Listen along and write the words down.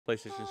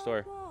PlayStation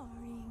Store.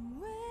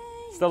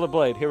 Stellar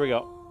Blade. Here we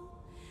go.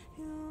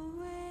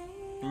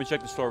 Let me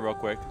check the store real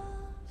quick.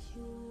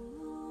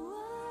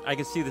 I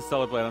can see the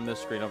Stellar Blade on this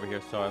screen over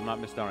here, so I'm not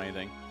missing out on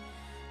anything.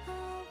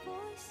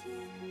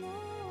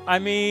 I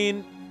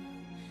mean,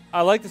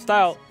 I like the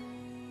style.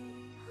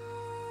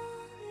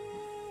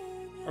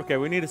 Okay,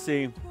 we need to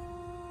see,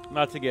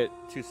 not to get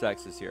too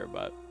sexist here,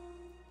 but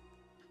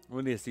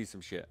we need to see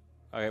some shit.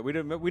 Okay,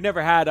 we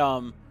never had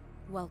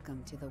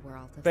Welcome to the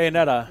world of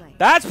Bayonetta.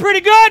 That's pretty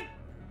good.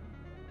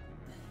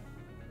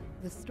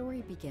 The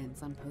story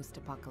begins on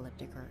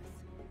post-apocalyptic Earth,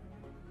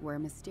 where a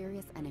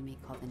mysterious enemy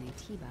called the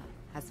Natiba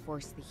has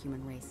forced the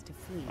human race to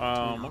flee to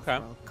an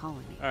off-world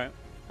colony. All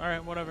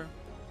right, whatever.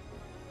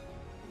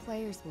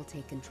 Players will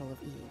take control of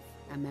Eve,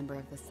 a member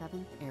of the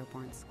 7th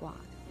Airborne Squad.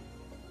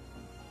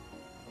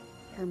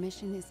 Her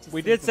mission is to.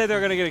 We did say they're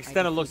going to get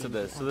extended looks at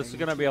this, so this is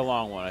going to be a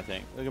long one, I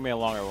think. It's going to be a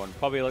longer one,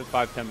 probably like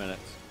 5-10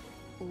 minutes.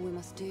 All we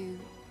must do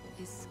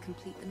is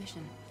complete the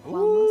mission.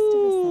 While most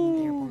of the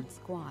 7th Airborne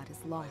Squad is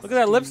lost. Look at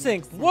that lip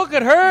sync. Look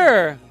at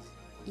her.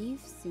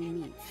 Eve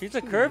soon meets. She's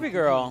a curvy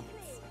girl.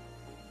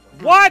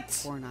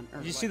 What?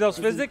 Did you see those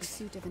physics?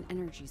 Of an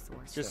energy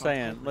source. Just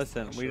saying.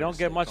 Listen, we don't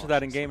get much of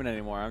that in gaming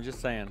anymore. I'm just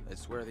saying.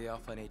 It's where the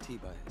Alpha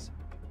Natiba is.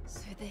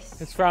 So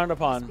this. It's frowned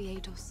upon. Must be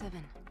 8 or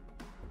 7.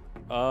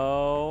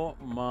 Oh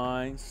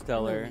my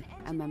stellar.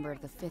 A member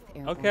of the 5th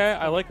Airborne. Okay,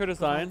 I like her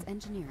design.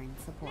 Engineering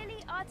support.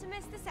 Lily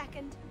Artemis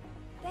II.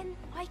 Then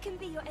I can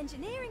be your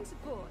engineering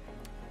support.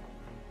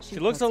 She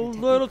looks a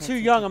little too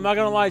young. I'm not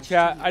gonna lie,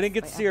 chat. I didn't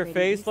get to see her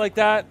face like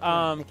that.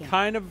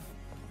 Kind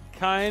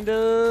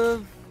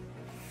of.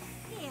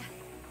 Here,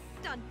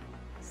 done.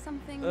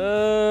 Something.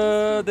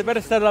 They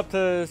better set it up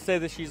to say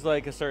that she's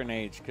like a certain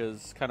age,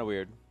 because kind of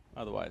weird.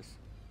 Otherwise,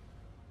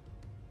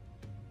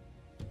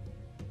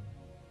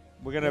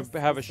 we're gonna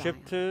have a ship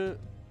to.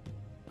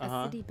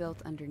 A city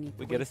built underneath.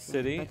 We get a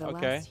city. The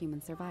okay. last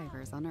human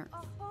survivors on Earth.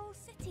 A whole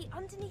city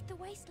underneath the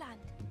wasteland.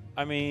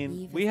 I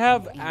mean, we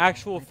have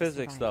actual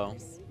physics though.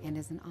 And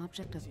is an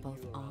object of both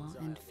awe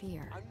and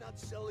fear. I'm not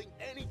selling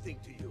anything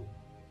to you.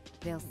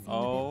 They'll seem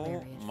oh a bit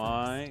wary at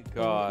my first.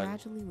 god. They'll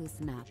gradually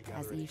loosen up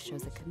as Eve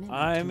shows a commitment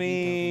I to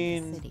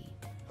mean, the city.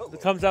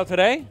 It comes out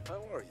today?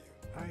 How are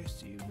you? I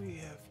see we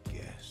have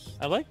guests.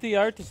 I like the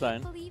art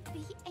design. I believe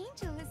the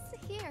angel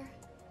is here.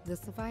 The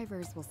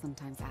survivors will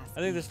sometimes ask.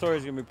 I think the story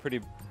is gonna be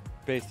pretty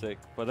basic,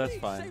 but that's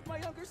fine. Save my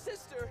younger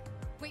sister.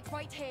 Wait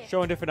right here.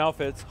 Showing different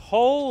outfits.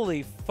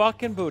 Holy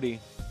fucking booty.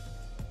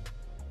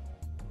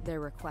 Their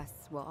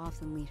requests will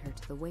often lead her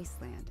to the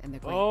wasteland and the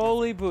great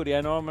Holy booty.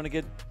 I know I'm gonna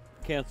get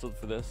canceled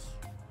for this.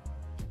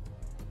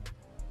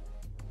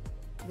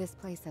 This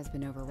place has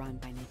been overrun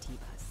by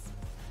Natibas.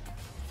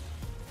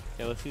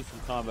 Okay, let's see some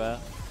combat.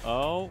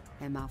 Oh.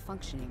 And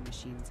malfunctioning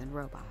machines and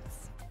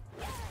robots.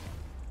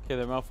 Okay,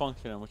 they're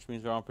malfunctioning, which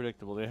means they're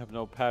unpredictable. They have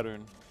no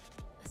pattern.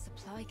 A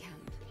supply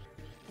camp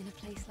in a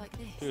place like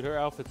this. Dude, her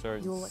outfits are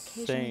You'll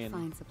occasionally insane.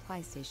 find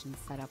supply stations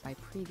set up by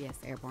previous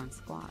airborne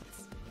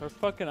squads. Her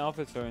fucking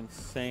outfits are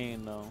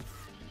insane, though.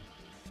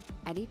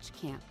 At each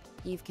camp,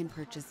 Eve can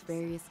purchase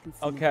various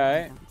consumable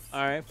Okay. items.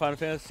 Alright, Final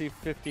Fantasy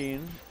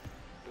 15.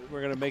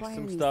 We're gonna make Acquire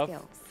some new stuff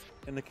skills.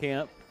 in the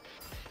camp.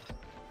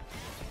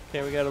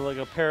 Okay, we got like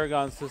a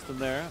Paragon system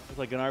there. It's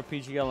like an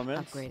RPG element.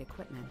 Upgrade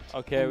equipment.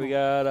 Okay, and we more.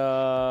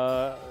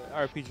 got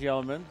RPG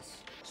elements.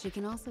 She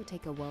can also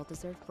take a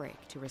well-deserved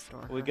break to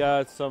restore We her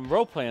got some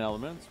role-playing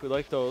elements. We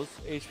like those.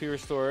 HP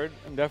restored.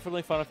 And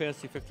definitely Final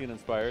Fantasy 15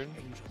 inspired.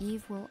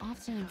 Eve will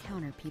often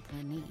encounter people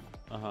in need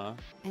Uh-huh.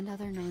 and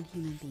other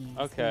non-human beings.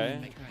 Okay,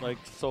 who need her like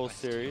help. Soul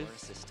series.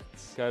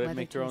 Got it, Whether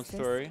make to your own assist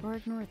story. or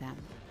ignore them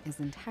is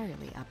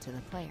entirely up to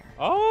the player.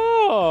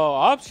 Oh,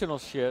 optional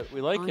shit.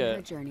 We like On her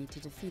it. journey to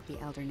defeat the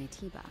Elder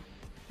Natiba,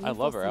 I Eve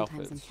love will her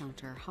sometimes outfits.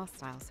 encounter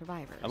hostile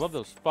survivors. I love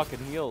those fucking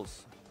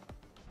heels.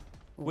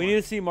 We Or need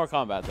to see more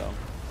combat, though.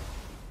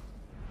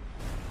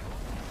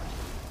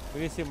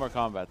 We need to see more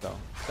combat, though.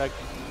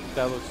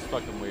 That looks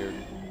fucking weird.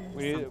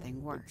 We need,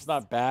 something worse. it's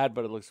not bad,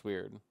 but it looks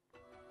weird.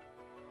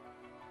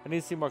 I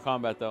need to see more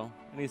combat, though.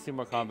 I need to see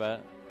more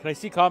combat. Can I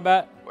see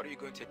combat? What are you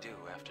going to do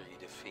after you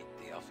defeat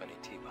the Alpha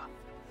Natiba?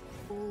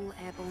 All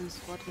airborne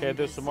squad Okay, members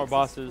there's some more exist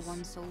bosses. For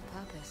one sole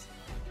purpose.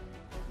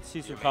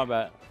 See some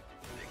combat.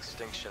 The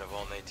extinction of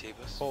all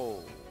Natibas?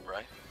 Oh,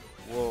 Right?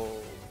 whoa.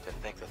 To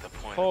think that the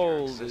point Holy of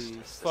your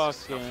existence is to fucking-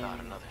 snuff out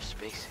another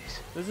species.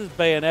 This is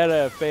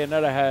Bayonetta if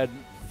Bayonetta had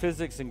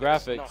physics and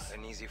It's graphics. not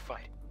an easy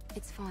fight.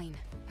 It's fine.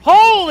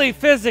 Holy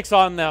physics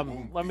on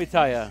them, let me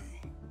tell you.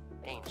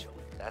 Angel.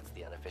 That's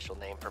the unofficial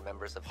name for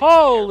members of the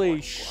Holy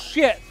Airborne Squad.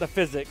 shit, the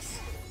physics.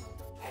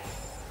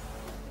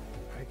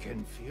 I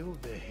can feel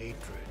the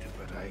hatred,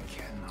 but I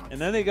cannot. And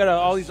then they got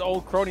all these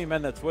old crony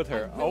men that's with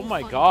her. I will Oh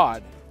my find god.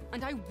 it,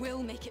 and I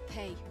will make it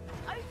pay.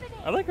 Open it.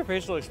 I like her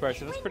facial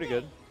expression, it's pretty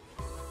good.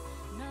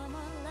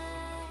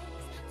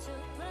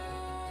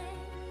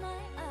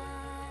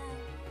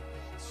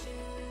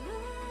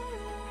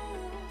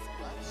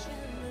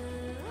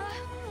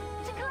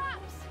 To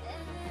collapse.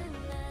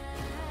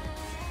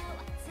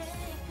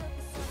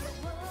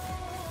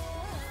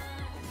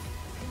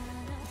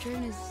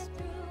 drone is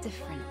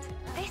different.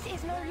 This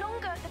is no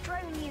longer the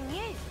drone you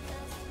knew.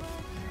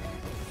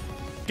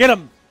 Get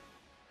him!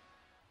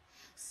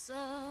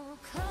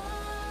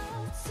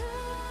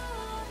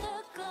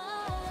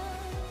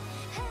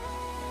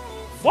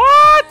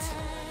 What?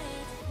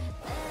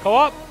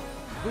 Co-op?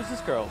 Who's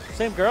this girl?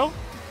 Same girl?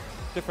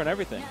 Different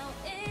everything.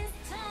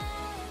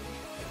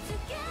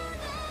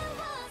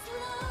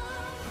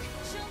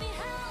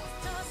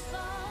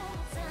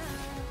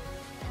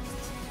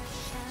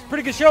 It's a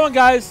pretty good showing,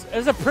 guys.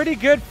 It's a pretty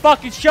good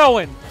fucking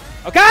showing.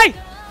 Okay?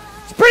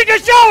 It's a pretty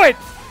good showing!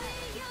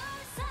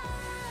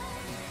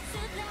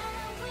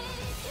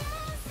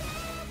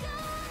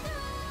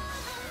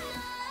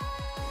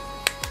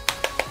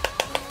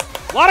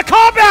 A lot of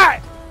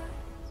combat!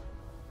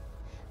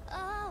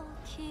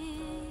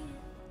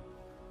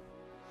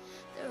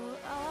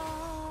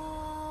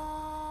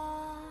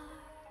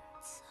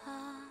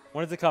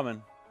 When is it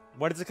coming?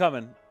 When is it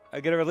coming? I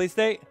get a release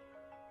date?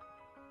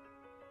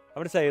 I'm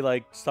gonna say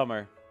like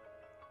summer.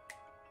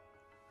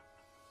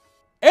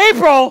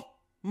 April!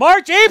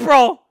 March,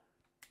 April!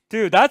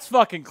 Dude, that's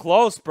fucking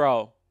close,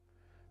 bro.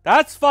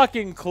 That's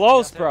fucking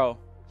close, bro.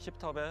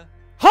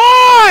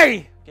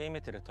 Hi!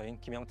 게임의 디렉터인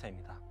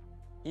김영태입니다.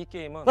 이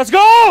게임은 Let's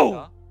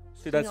go!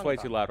 Dude, that's way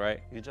too loud, right?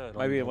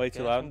 Might be way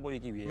too loud.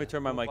 Let me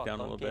turn my mic down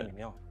a little bit.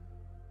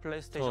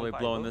 Totally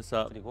blowing this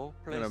up. I'm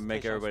gonna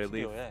make everybody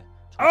leave.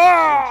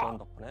 Ah!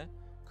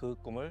 그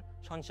꿈을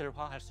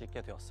현실화할 수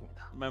있게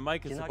되었습니다. My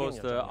mic is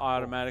supposed to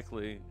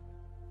automatically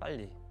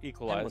빨리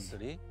equalize.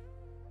 팬분들이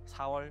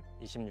 4월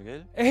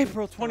 26일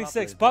April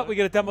 26th, but we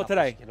get a demo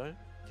today.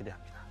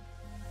 기대합니다.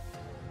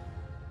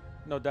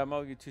 No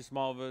demo, you're too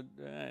small of a...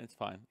 it's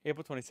fine.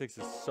 April 26th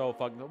is so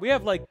fucking... We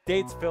have, like,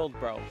 dates filled,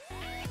 bro.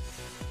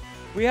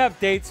 We have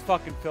dates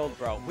fucking filled,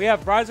 bro. We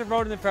have Rise of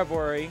Ronin in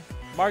February.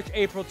 March,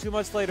 April, 2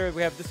 months later,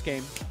 we have this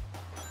game.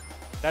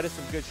 That is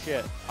some good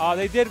shit.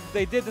 They did,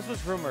 this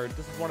was rumored.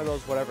 This is one of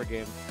those whatever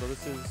games. So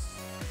this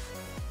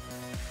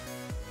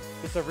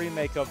is a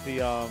remake of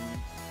the,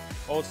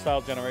 old style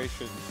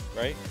Generations,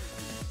 right?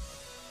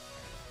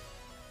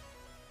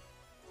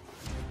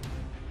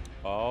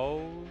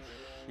 Oh,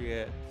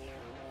 shit.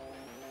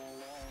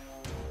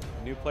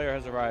 New player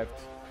has arrived.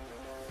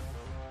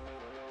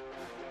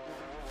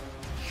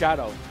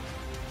 Shadow.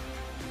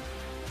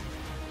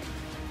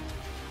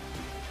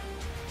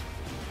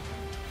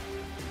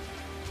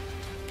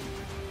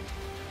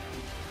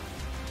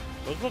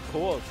 Those look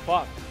cool as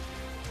fuck.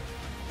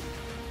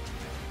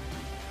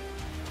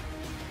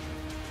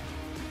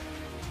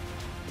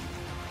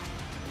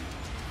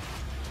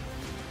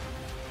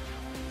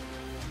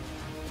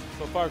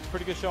 So far, it's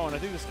pretty good showing. I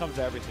think this comes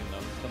to everything,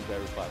 though. This comes to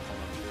every platform,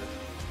 I'm sure.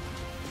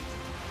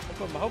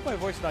 I hope my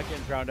voice is not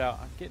getting drowned out.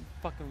 I'm getting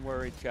fucking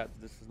worried, chat.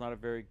 This is not a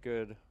very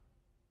good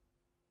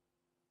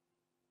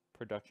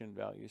production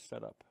value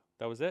setup.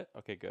 That was it?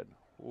 Okay, good.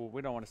 Ooh,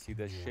 we don't want to see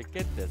this shit.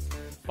 Get this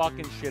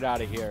fucking shit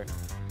out of here.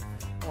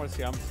 I want to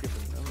see. I'm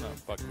skipping. I'm not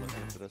fucking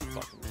listening to this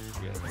fucking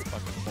shit.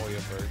 Fucking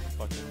Moyaverse.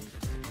 Fucking.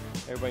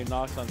 Everybody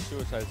knocks on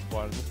Suicide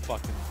Squad, and this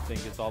fucking thing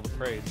gets all the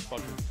praise.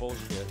 Fucking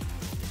bullshit.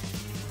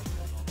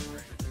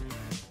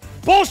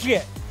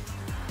 Bullshit!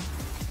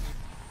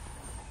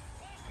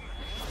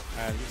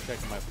 I'm just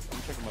checking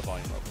my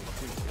volume up.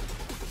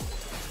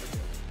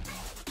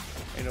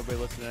 Ain't nobody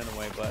listening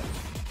anyway, but.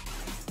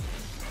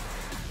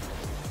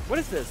 What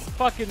is this?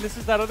 Fucking, this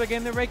is that other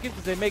game they're making?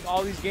 Because they make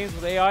all these games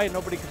with AI and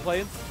nobody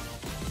complains?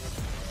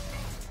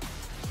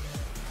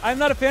 I'm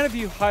not a fan of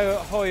you,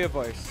 Hoya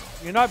voice.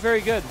 You're not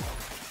very good.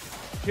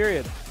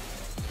 Period.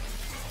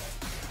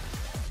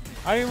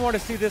 I don't even want to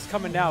see this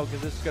coming now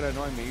because this is going to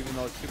annoy me, even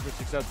though it's super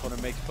successful and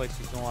it makes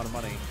PlayStation a lot of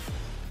money.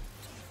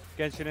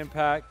 Genshin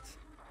Impact.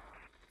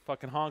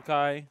 Fucking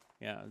Honkai.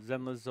 Yeah,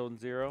 Zenless Zone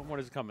Zero. When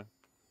is it coming?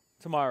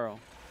 Tomorrow.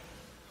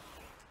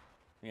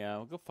 Yeah,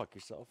 well, go fuck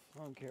yourself. I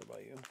don't care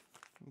about you.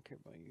 I don't care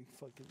about you,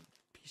 fucking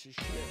piece of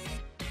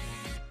shit.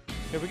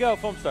 Here we go,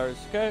 Foam Stars.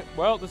 Okay,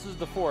 well, this is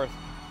the 4th.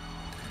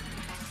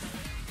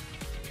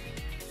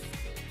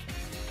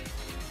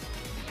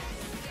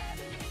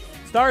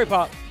 Starry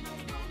Pop.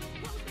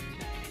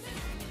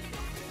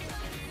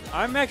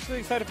 I'm actually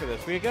excited for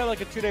this. We got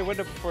like a 2-day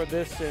window before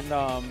this and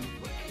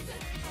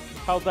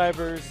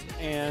Helldivers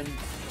and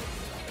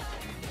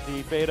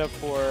the beta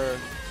for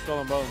Skull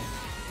and Bones.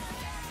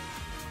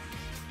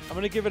 I'm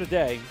gonna give it a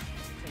day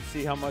and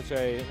see how much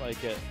I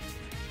like it.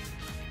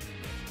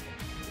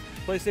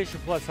 PlayStation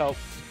Plus helps.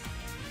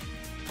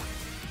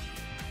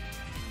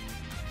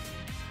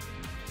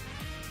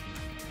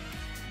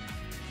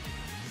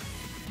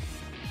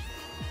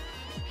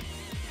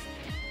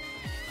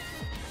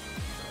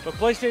 But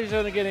PlayStation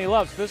doesn't get any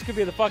love, so this could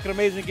be the fucking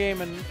amazing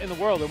game in the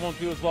world. It won't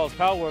do as well as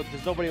Palworld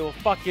because nobody will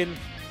fucking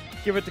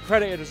give it the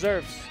credit it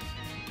deserves.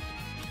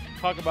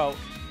 Talk about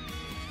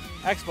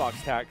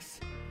Xbox tax.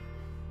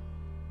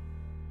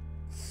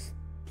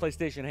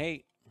 PlayStation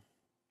hate.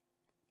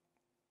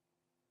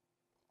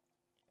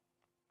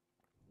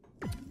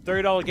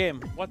 $30 game.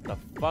 What the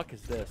fuck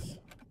is this?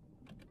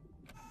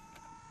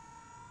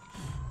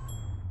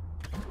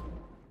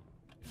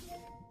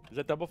 Is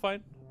that Double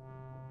Fine?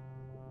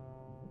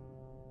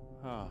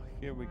 Oh,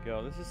 here we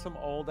go. This is some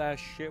old ass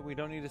shit we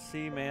don't need to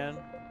see, man.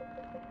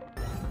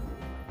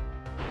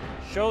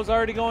 Show's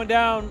already going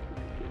down.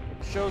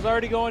 Show's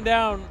already going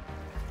down.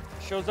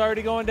 Show's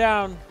already going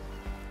down.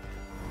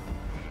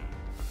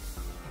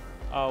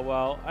 Oh,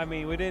 well, I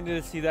mean, we didn't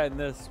need to see that in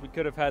this. We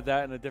could have had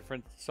that in a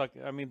different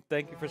I mean,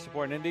 thank you for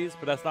supporting indies,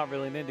 but that's not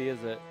really an indie,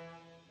 is it?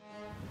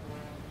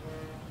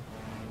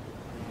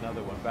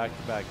 Another one, back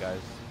to back, guys.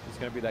 It's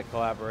going to be that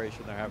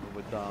collaboration they're having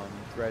with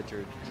Dredge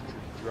or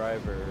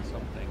Driver or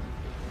something.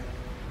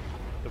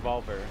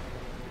 Devolver.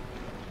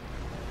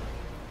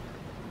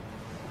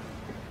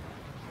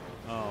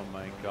 Oh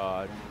my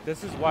god.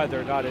 This is why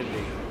they're not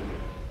indie.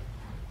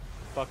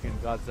 Fucking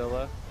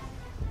Godzilla.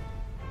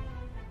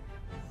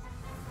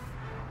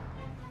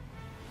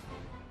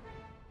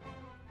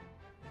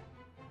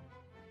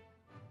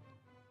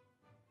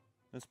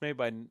 It's made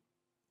by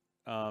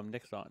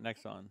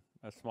Nexon,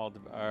 a small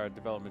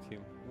development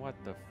team. What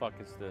the fuck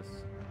is this?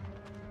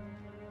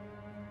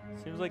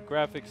 Seems like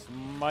graphics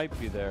might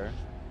be there.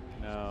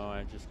 No,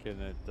 I'm just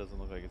kidding. It doesn't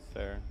look like it's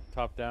there.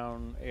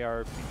 Top-down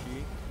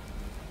ARPG.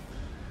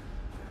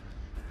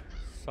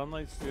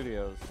 Sunlight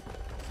Studios.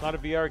 It's not a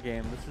VR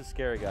game. This is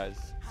scary, guys.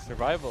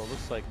 Survival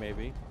looks like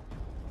maybe.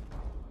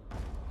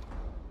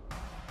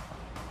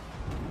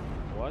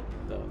 What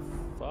the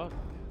fuck?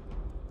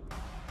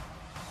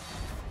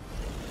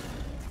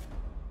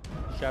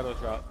 Shadow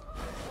Drop.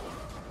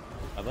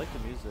 I like the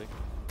music.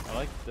 I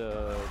like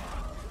the...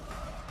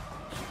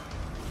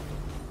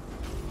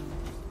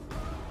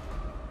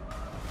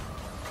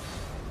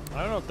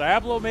 I don't know,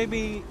 Diablo made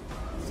me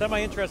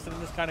semi-interested in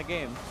this kind of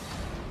game.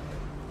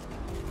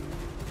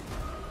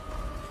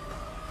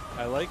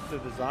 I like the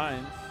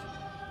designs.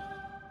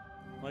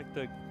 I like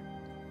the...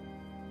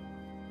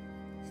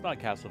 It's not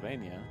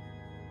Castlevania.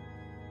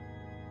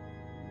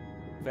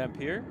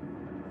 Vampire?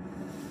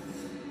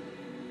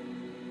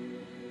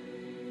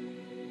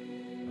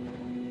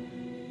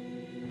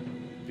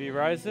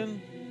 Verizon?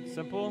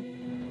 Simple?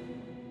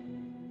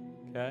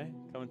 Okay,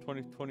 coming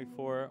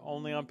 2024.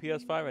 Only on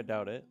PS5? I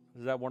doubt it.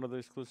 Is that one of the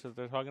exclusives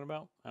they're talking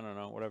about? I don't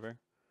know, whatever.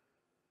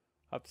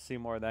 I'll have to see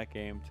more of that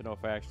game to know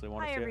if I actually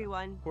want to see it. Hi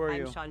everyone, Who are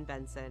you? I'm Sean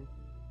Benson.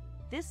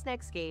 This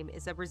next game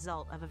is a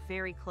result of a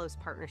very close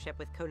partnership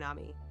with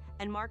Konami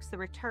and marks the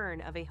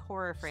return of a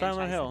horror franchise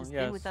Silent Hill, that has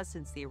yes. been with us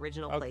since the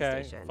original Okay,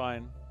 PlayStation.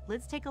 fine.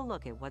 Let's take a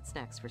look at what's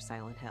next for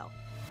Silent Hill.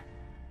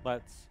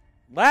 Let's!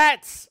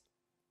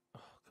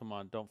 Oh, come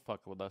on, don't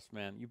fuck with us,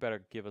 man. You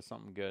better give us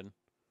something good.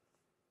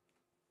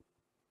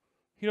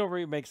 You don't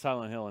remake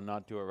Silent Hill and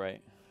not do it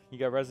right. You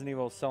got Resident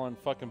Evil selling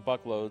fucking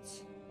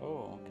buckloads.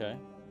 Oh, okay.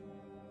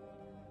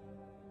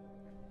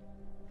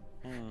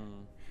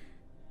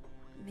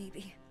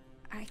 Maybe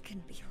I can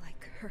be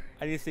like her.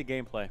 I need to see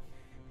gameplay.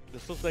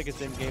 This looks like it's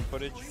in-game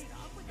footage,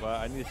 but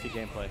I need to see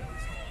gameplay.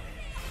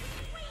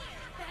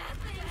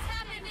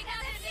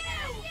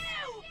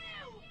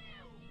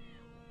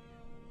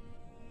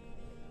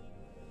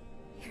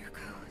 Here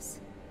goes.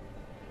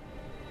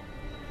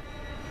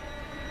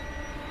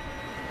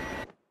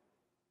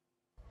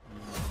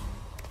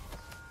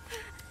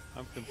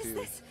 I'm Is confused.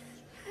 this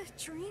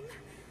a dream?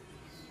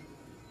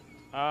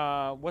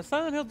 Was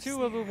Silent Hill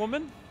 2 of a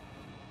woman?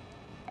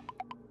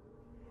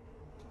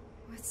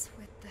 What's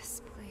with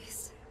this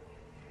place?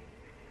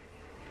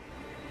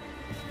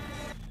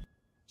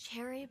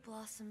 Cherry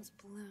blossoms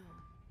bloom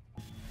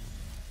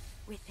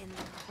within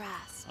the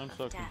grasp I'm of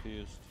so death.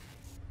 confused.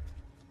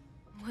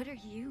 What are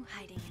you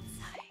hiding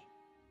inside?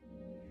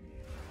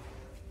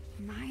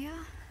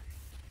 Maya?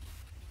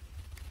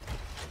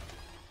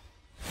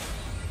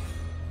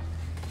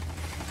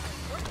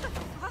 What the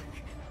fuck?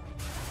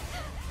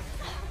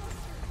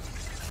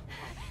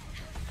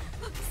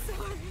 I'm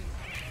sorry.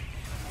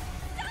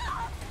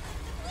 Stop!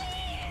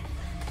 Please!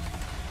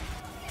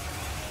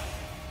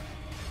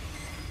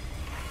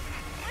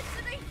 What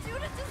did I do to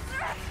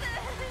deserve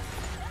this?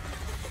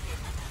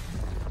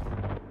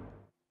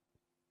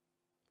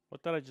 What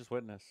did I just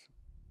witness?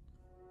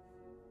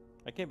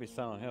 That can't be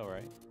Silent Hill,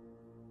 right?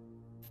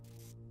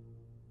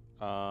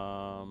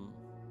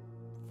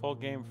 Full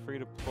game free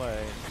to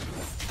play.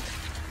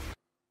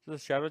 Is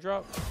this a shadow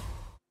drop?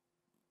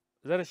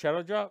 Is that a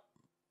shadow drop?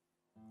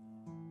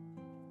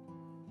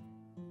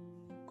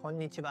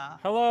 Konnichiwa.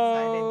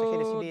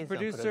 Hello,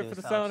 producer for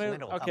the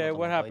Silent Hill. Okay,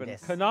 what happened?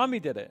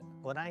 Konami did it.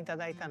 ご覧いた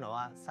だいたの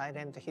はサイ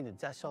レントヒル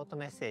ザショート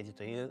メッセージ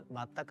という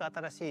全く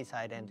新しい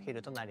サイレントヒ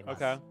ルとなりま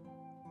す。Okay.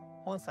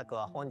 本作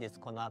は本日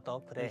この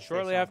後プレイステー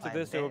シ Shortly ョン after 5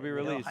 this, で it will be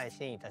無料 released. 配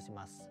信いたし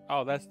ます。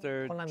 Oh, that's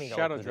their コナミが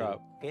shadow 送る drop.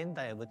 現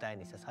代を舞台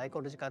にしたサイ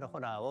コロジカルホ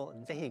ラーを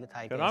ぜひ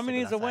体験して Konami く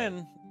needs だ a さい。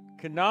 win.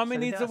 そ Konami れ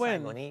で needs は a 最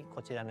後 win. に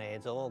こちらの映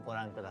像をご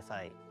覧くだ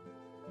さい。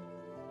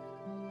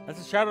 That's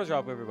a shadow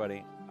drop,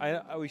 everybody.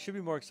 We should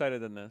be more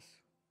excited than this.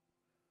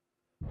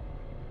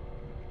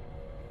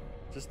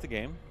 Just the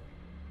game.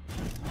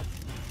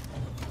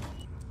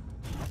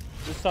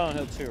 This is Silent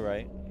Hill 2,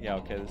 right? Yeah,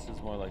 okay, this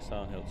is more like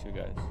Silent Hill 2,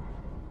 guys.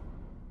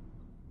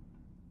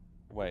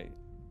 Wait.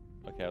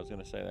 Okay, I was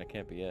gonna say that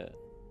can't be it.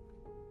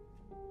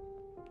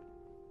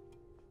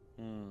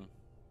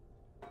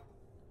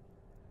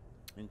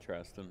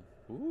 Interesting.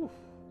 Ooh.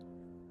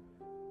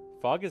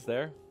 Fog is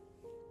there.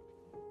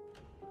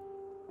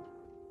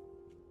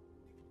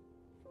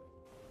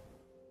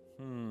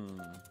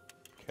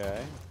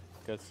 Okay.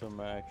 Got some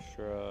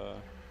extra.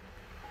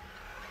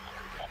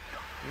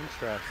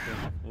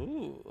 Interesting.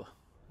 Ooh.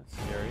 That's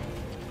scary.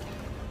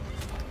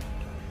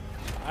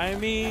 I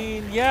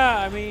mean, yeah,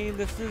 I mean,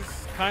 this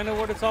is kind of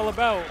what it's all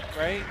about,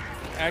 right?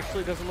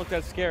 Actually, doesn't look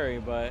that scary,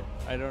 but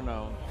I don't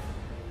know.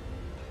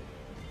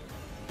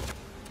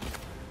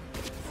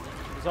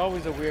 There's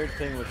always a weird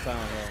thing with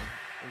Silent Hill.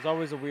 There's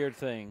always a weird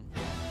thing.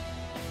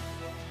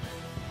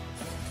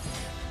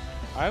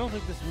 I don't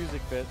think this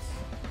music fits.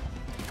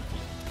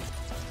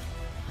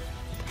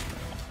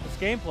 It's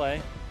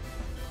gameplay.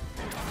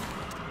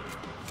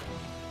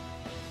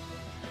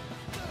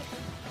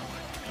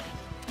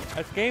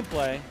 That's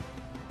gameplay.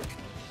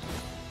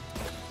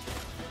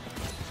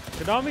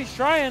 Konami's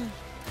trying.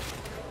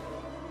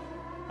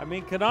 I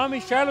mean,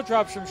 Konami shadow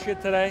dropped some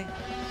shit today.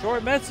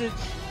 Short message.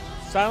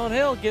 Silent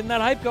Hill, getting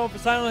that hype going for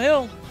Silent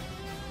Hill.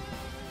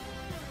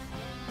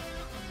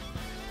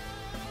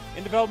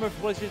 In development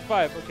for PlayStation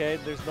 5. Okay,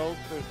 there's no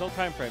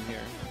time frame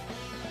here.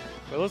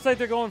 But it looks like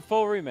they're going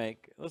full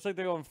remake. It looks like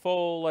they're going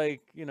full,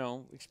 like, you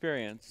know,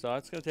 experience. So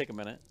it's gonna take a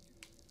minute.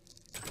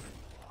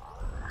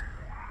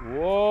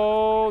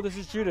 Whoa, this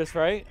is Judas,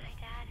 right? Hi,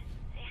 Dad.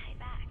 Say hi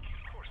back.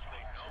 Of course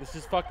they know. This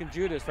is fucking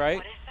Judas, right?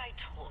 What if I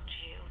told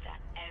you that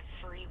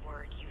every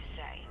word you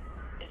say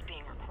is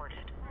being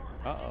recorded?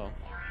 Uh-oh.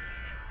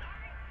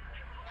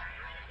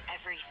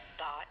 Every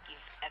thought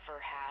you've ever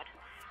had.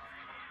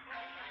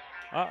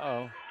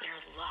 Uh-oh. Your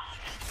love.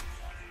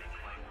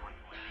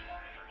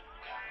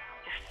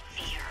 Your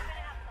fear.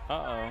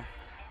 Uh-oh.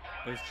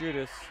 There's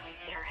Judas.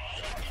 Your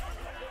hate.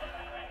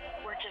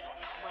 We're just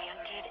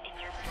planted in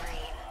your brain.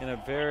 In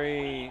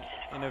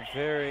a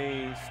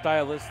very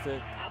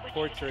stylistic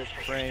portrait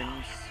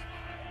frames.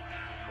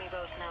 We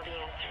both know the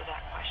answer to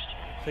that question.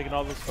 Taking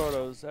all those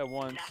photos at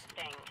once.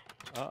 Nothing.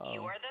 Uh-oh.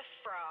 You're the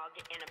frog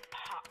in a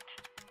pot,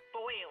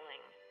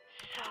 boiling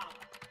so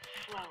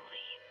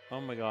slowly.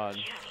 Oh my god.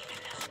 You don't even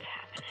know what's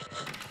happening.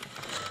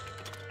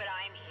 But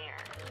I'm here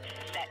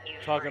to set you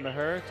Talking free. to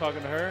her?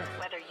 Talking to her?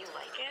 Whether you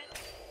like it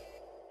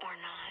or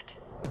not.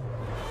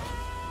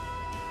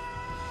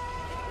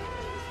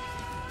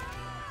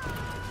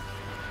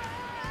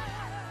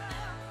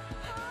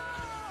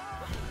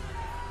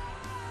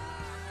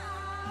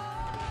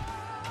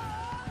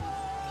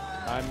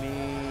 I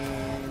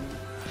mean,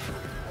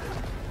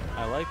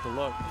 I like the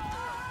look.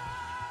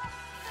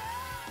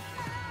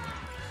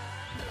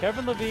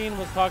 Kevin Levine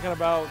was talking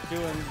about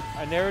doing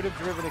a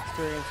narrative-driven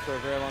experience for a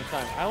very long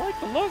time. I like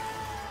the look.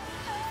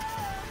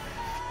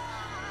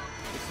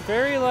 It's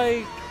very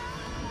like,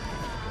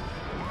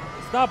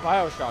 it's not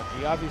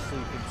Bioshocky. Obviously,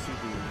 you can see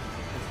the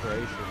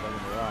inspiration. Don't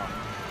get me wrong.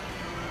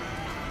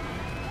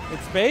 In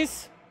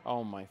space?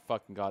 Oh my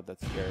fucking god,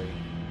 that's scary.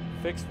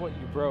 Fix what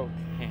you broke.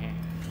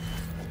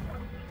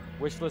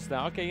 Wish list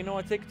now. Okay, you know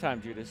what? Take your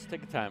time, Judas.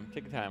 Take your time.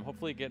 Take your time.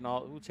 Hopefully, getting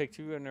all. Ooh, Take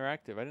Two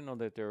interactive. I didn't know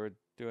that they were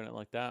doing it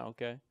like that.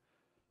 Okay.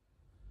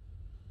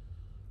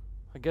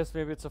 I guess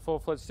maybe it's a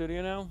full-fledged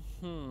studio now.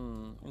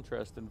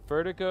 Interesting.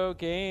 Vertigo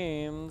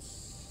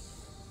Games.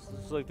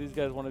 Looks like these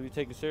guys want to be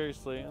taken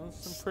seriously. And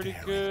some pretty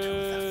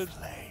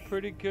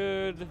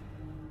good,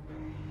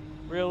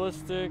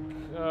 realistic.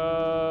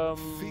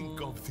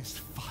 Think of this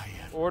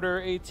fire.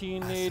 Order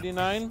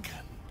 1889.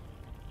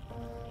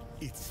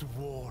 Its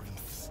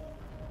warmth,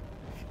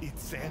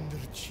 its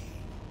energy.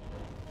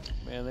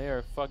 Man, they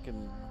are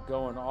fucking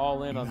going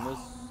all in on this.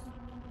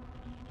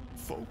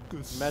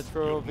 Focus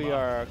Metro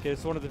VR. Okay,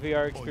 it's one of the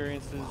VR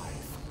experiences.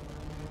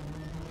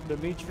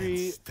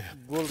 Dmitry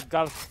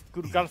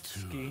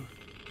Gulgarsky.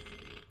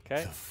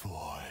 Okay.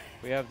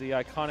 We have the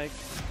iconic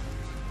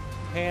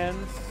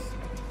hands.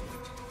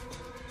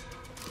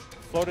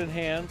 Floating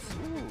hands.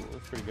 Ooh,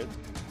 that's pretty good.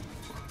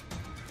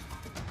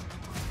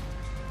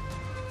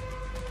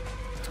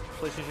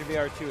 PlayStation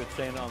VR 2, it's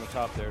saying on the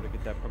top there to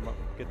get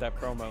that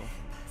promo.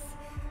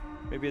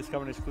 Maybe it's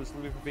coming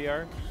exclusively for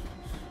VR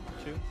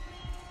 2.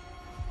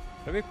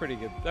 That'd be pretty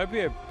good. That'd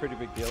be a pretty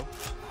big deal.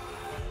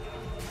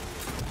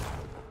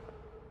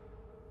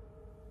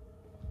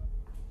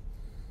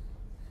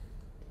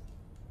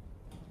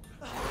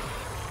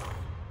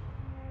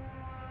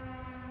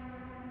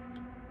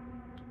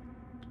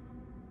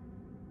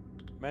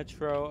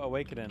 Metro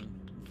Awakening.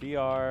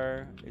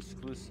 VR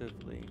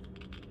exclusively.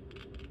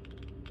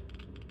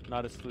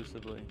 Not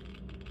exclusively.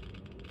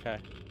 Okay.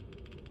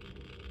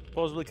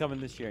 Supposedly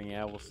coming this year.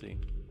 Yeah, we'll see.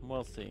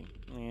 We'll see.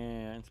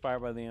 Yeah, inspired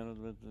by the end of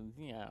the.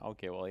 Yeah,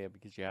 okay, well, yeah,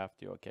 because you have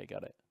to. Okay,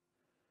 got it.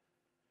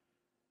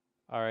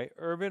 All right,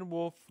 Urban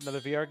Wolf, another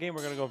VR game.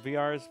 We're gonna go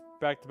VRs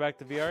back to back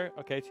to VR.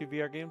 Okay, 2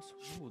 VR games.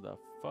 Who the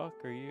fuck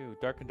are you?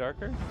 Dark and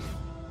Darker.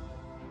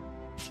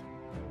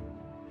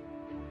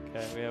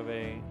 Okay, we have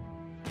a.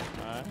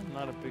 I'm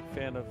not a big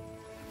fan of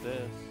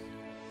this.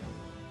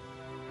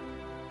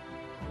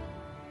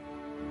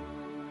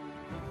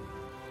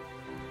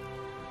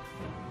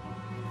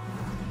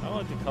 I don't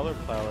like the color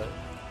palette.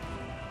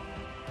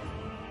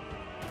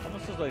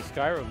 This is like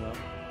Skyrim though.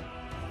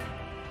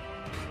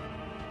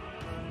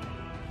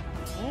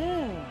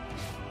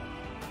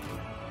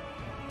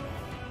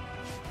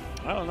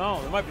 I don't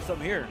know. There might be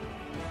something here.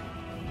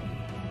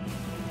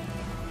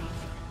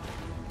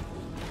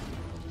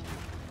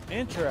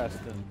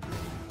 Interesting.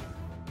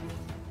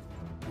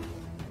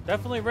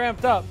 Definitely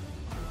ramped up.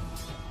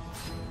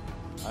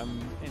 I'm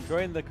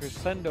enjoying the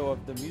crescendo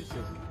of the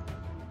music.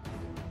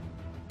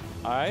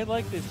 I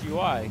like this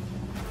UI.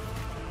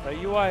 The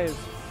UI is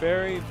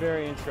very,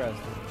 very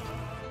interesting.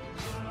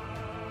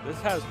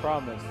 This has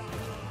promise.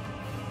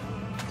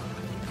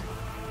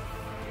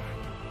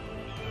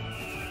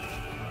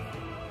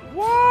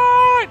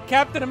 What?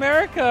 Captain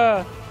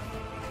America!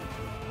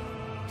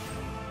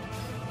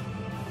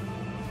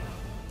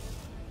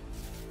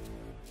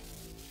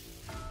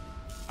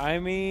 I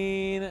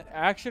mean,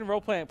 action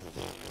role playing.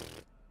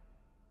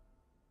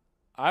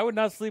 I would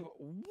not sleep.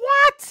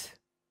 What?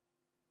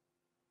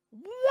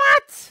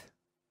 What?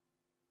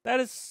 That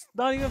is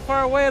not even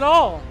far away at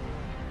all.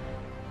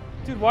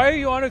 Dude, why are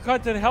you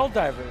Undercontinent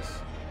Helldivers?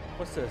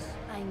 What's this?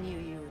 I knew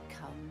you would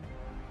come,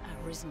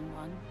 Arisen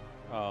One.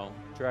 Oh,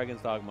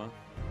 Dragon's Dogma.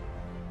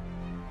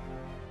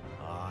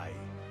 I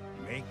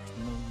make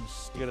no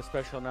mistake. You get a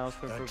special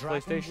announcement The for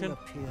dragon PlayStation? will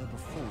appear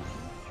before you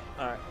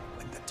Alright.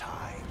 when the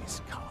time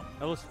is come.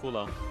 That looks cool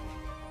though.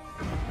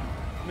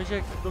 Let me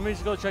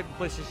just go check the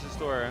PlayStation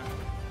Store.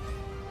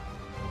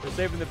 We're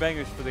saving the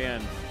bangers for the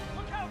end.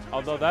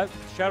 Although that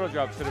Shadow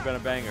Drop should have been a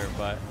banger,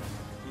 but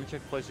let me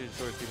check the PlayStation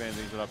Store to see if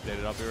anything's been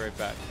updated. I'll be right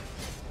back.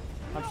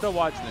 I'm still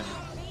watching it.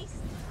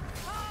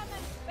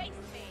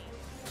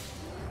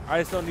 I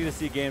just don't need to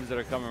see games that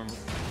are coming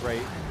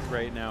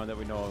right now that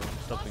we know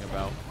something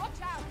about.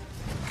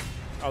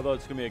 Although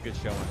it's gonna be a good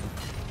showing.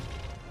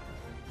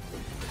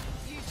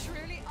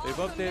 They've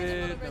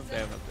updated. No, they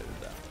haven't updated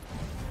that.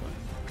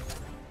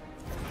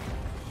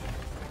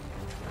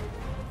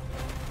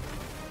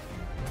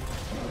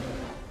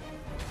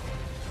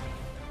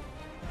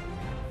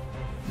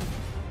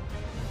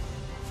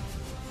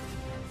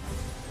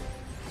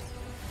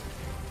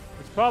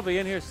 It's probably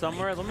in here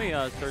somewhere. Let me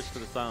search for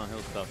the Silent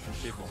Hill stuff and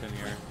see if it's in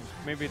here.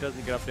 Maybe it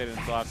doesn't get updated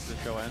until after the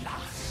show ends.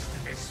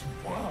 This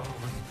world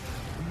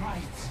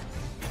right.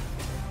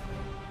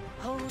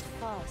 Hold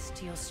fast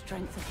to your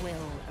strength of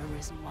will,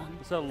 Arisen One.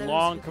 It's a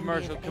long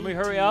commercial. Can we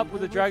hurry up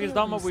with the Dragon's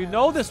Dogma? We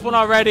know this one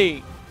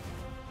already.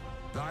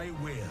 Thy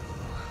will.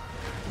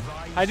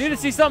 I need to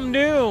see something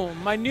new.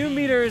 My new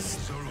meter is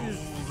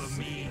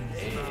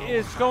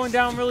going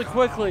down really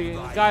quickly.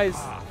 Guys,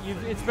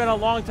 it's been a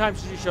long time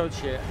since you showed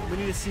shit. We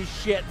need to see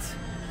shit.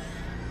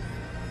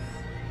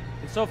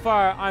 And so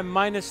far, I'm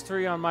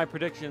 -3 on my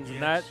predictions,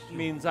 and that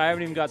means I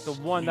haven't even got the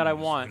one that I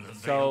want.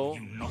 So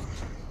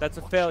that's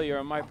a failure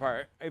on my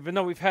part. Even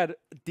though we've had a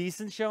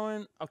decent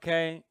showing,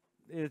 okay,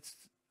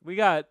 we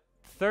got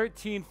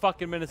 13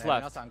 fucking minutes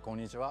left. It's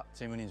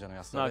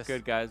not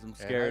good, guys. I'm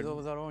scared.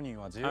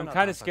 I'm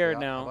kind of scared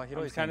now.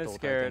 I'm kind of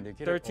scared.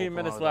 13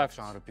 minutes left.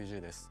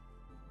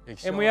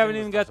 And we haven't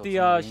even got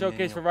the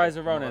showcase for Rise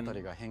of Ronin.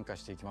 Alright,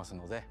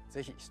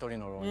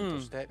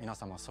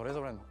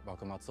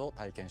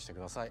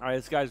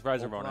 this guy's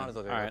Rise of Ronin.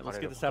 Alright, let's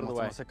get this out of the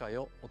way. Let's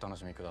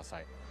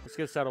get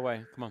this out of the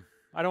way. Come on.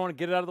 I don't want to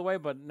get it out of the way,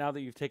 but now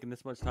that you've taken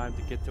this much time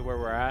to get to where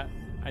we're at,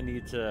 I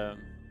need to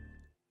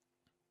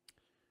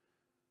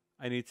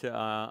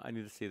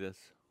see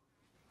this.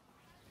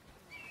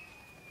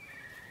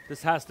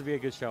 This has to be a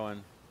good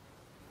showing.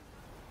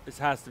 This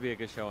has to be a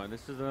good showing.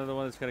 This is another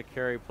one that's going to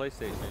carry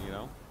PlayStation, you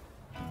know?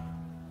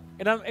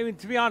 And I mean,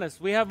 to be honest,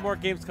 we have more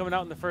games coming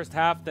out in the first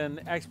half than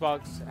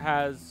Xbox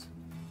has.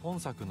 They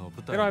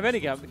don't have any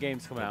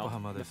games coming out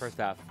in the first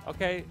half.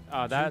 Okay,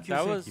 that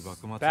was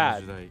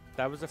bad.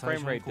 That was a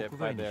frame rate dip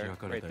right there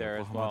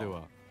as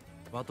well.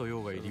 Was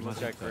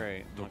that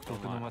great?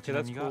 Okay,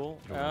 that's cool.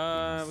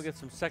 We get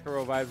some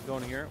Sekiro vibes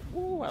going here.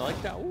 Ooh, I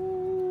like that.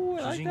 Ooh,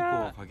 I like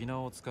that. I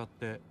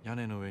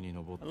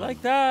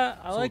like that.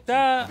 I like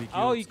that.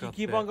 Oh, you can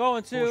keep on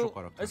going too.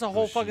 It's a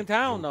whole fucking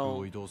town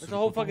though. It's a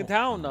whole fucking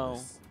town though.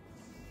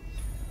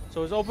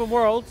 So it's open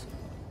world.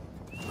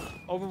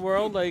 Open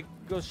world, like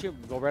go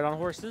right on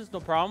horses, no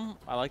problem.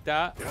 I like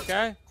that.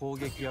 Okay. Those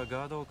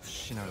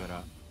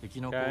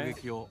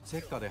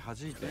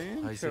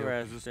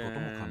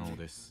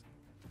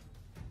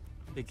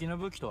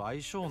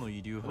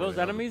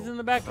enemies in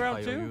the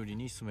background too?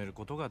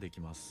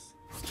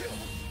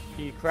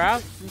 He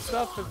crafts and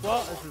stuff as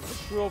well. This is a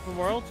true open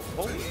world.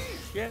 Holy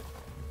shit.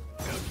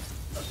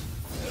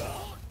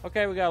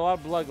 Okay, we got a lot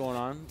of blood going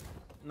on.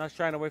 I'm not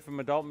shying away from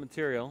adult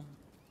material.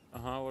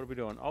 What are we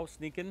doing? Oh,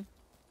 sneaking.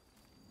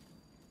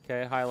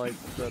 Okay,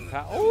 highlights the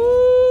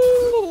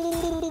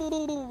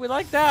ooh, we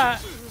like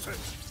that.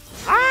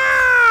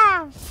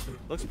 Ah!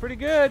 Looks pretty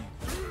good.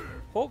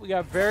 Oh, we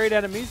got varied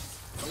enemies.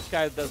 This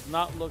guy does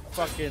not look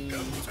fucking...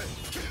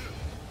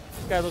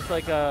 This guy looks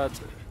like a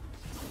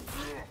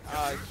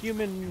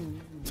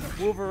human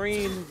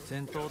Wolverine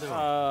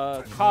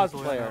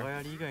cosplayer.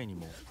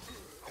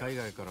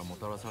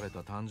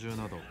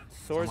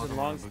 Swords and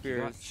long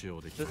spears.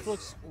 This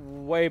looks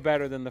way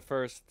better than the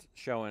first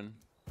showing.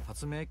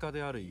 発明家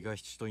である伊賀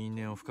七と因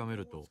縁を深め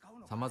ると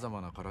様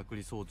々なからく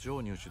り装置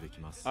を入手でき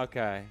ます。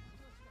Okay.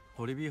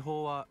 堀火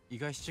砲は伊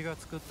賀七が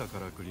作ったか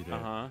らくりで、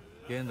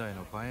現代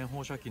の火炎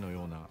放射器の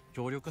ような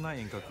強力な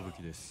遠隔武器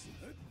です。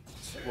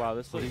Wow,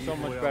 this looks so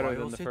much better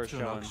than the first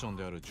のアクショ showing. ン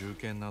である銃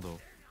剣など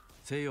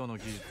西洋の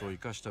技術を生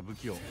かした武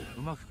器を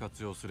うまく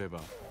活用すれば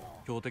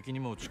標的に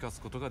も打ち勝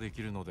つことがで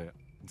きるので、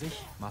ぜ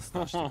ひマス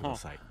ターしてくだ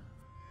さい。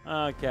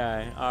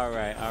Okay,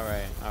 alright.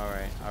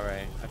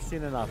 I've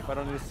seen enough. I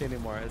don't need to see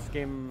anymore. This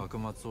game 幕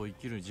末を生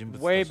きる人物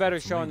way た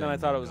better ちの showing than I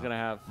thought it was gonna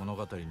have. 物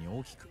語に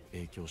大きく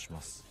影響し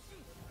ます。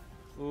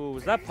 Ooh,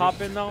 was that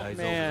popping though?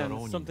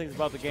 Man, some things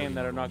about the game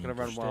that are not gonna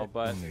run well,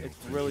 but it's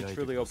really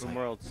truly open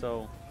world,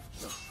 so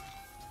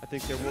I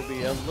think there will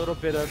be a little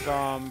bit of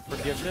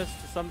forgiveness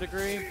to some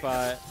degree,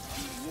 but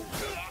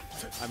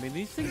I mean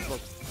these things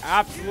look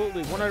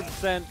absolutely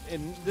 100%.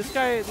 And this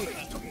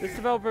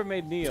developer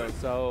made Neo,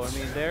 so I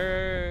mean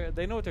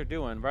they know what they're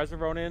doing. Rise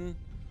of Ronin,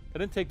 it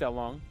didn't take that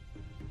long.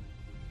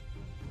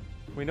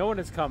 We know when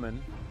it's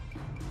coming.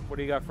 What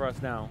do you got for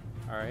us now?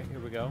 All right, here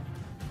we go.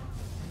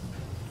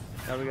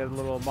 Now we got a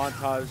little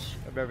montage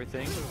of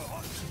everything.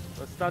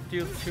 Let's not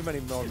do too many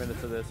more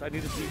minutes of this. I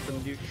need to see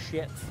some new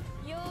shit.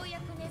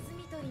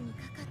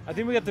 I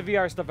think we got the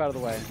VR stuff out of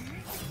the way.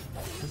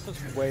 This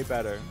looks way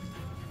better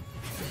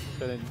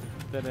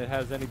than it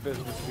has any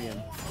business being.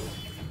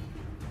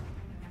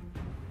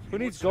 Who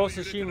needs Ghost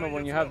of Tsushima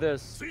when you have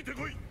this?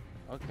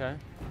 Okay.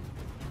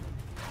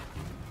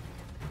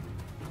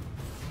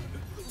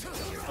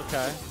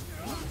 Okay.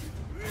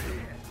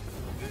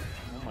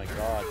 Oh my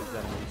god, these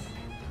enemies.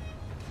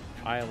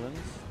 Islands.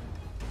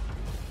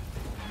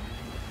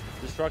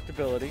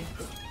 Destructibility.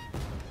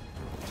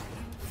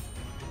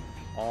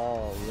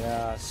 Oh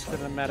yeah,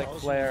 cinematic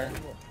flair.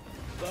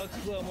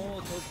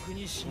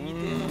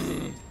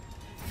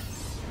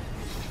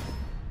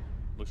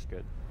 Looks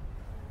good.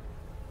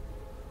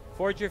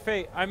 Forge Your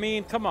Fate. I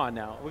mean, come on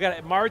now. We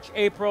got March,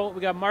 April.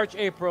 We got March,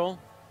 April.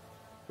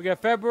 We got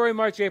February,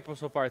 March, April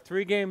so far.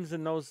 3 games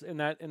in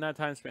that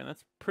time span.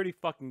 That's pretty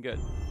fucking good.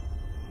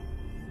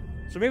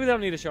 So maybe they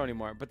don't need to show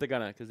anymore, but they're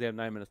gonna, because they have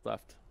 9 minutes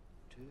left.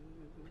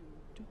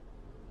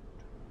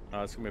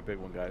 Oh, it's gonna be a big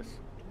one, guys.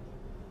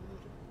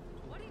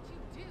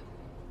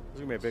 This is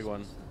gonna be a big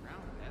one.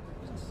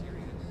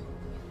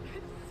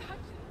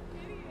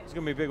 It's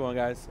gonna be a big one,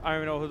 guys. I don't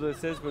even know who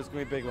this is, but it's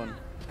gonna be a big one.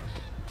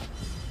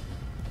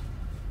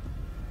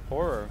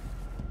 Horror.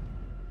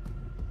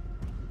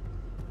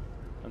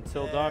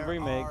 Until Dawn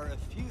remake. There are a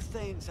few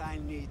things I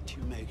need to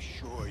make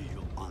sure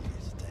you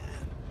understand.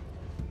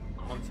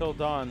 Until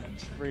Dawn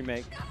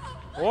remake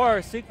or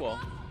a sequel.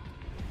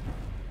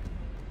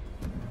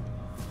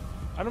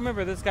 I don't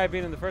remember this guy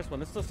being in the first one.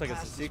 This looks like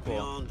it's a sequel.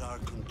 Beyond our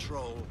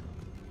control.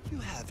 You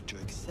have to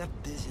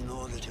accept this in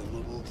order to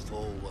move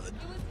forward.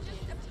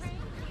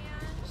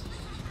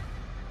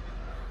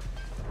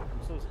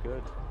 This looks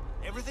good.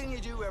 Everything you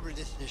do, every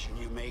decision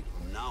you make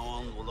from now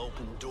on will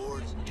open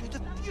doors to the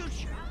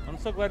future. I'm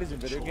so glad he's in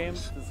video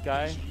games, this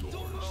guy.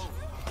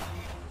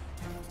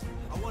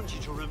 I want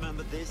you to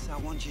remember this. I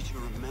want you to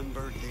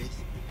remember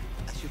this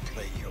as you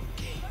play your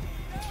game.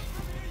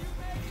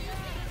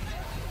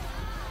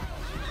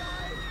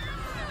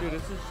 Dude,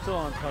 this is still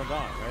on Dawn,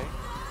 right?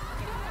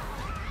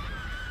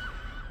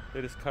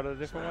 They just cut it a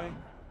different way?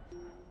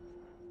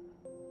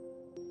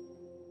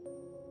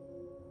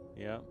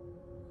 Yeah.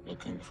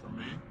 Looking for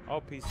me?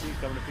 Oh, PC,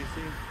 coming to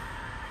PC.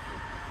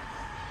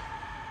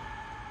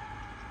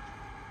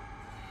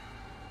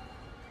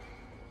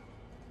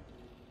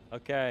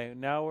 Okay,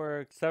 now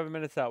we're 7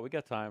 minutes out. We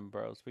got time,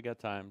 bros. We got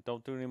time.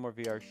 Don't do any more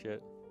VR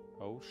shit.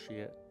 Oh,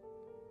 shit.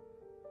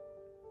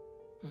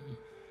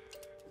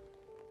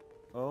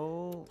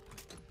 Oh,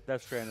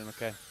 Death Stranding.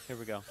 Okay, here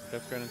we go.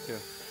 Death Stranding 2.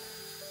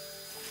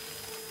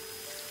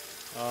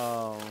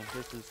 Oh,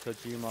 this is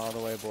Kojima all the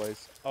way,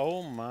 boys.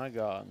 Oh my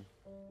god.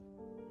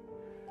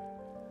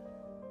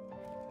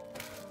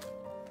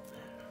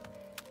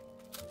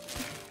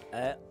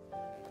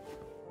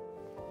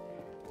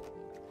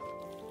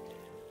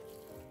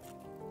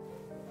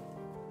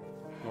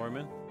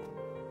 Norman?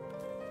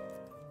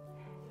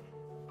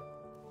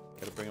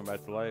 Gotta bring him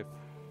back to life.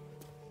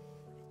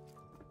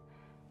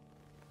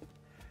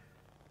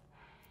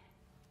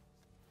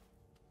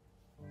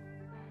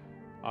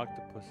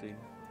 Octopussy.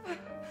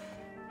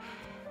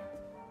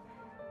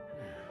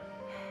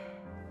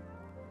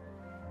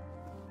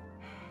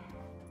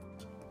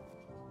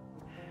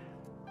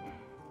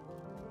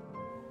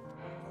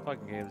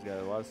 Fucking game's got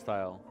a lot of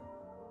style.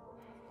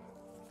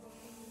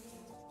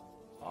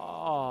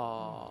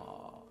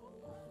 Oh.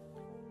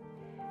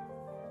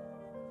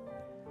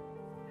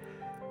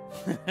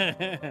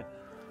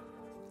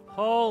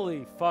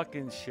 Holy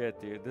fucking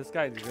shit, dude. This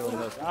guy really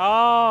knows.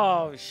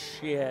 Oh,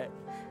 shit.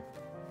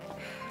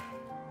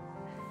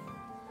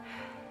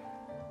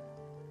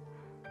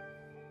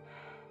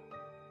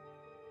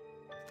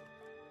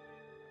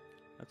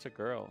 That's a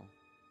girl.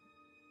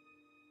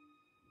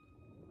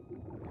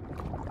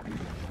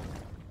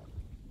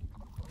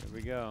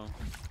 go.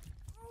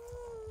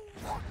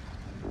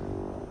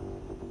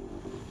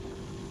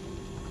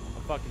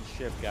 A fucking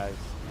ship, guys.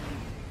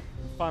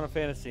 Final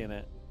Fantasy in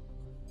it.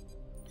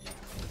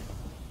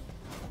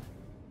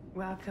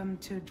 Welcome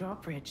to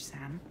Drawbridge,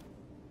 Sam.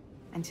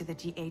 And to the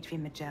GHV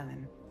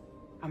Magellan,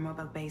 our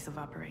mobile base of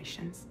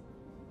operations.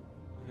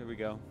 Here we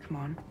go. Come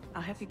on,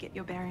 I'll help you get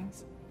your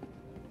bearings.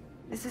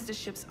 This is the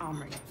ship's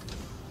armory.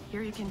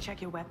 Here you can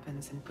check your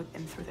weapons and put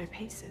them through their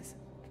paces.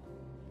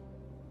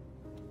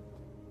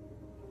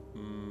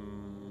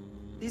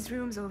 These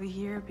rooms over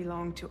here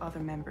belong to other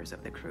members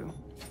of the crew.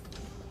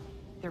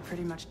 They're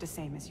pretty much the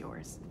same as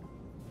yours.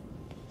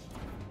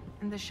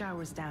 And the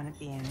shower's down at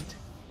the end.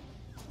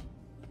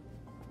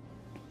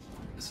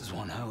 This is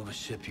one hell of a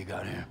ship you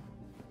got here.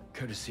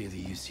 Courtesy of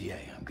the UCA,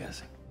 I'm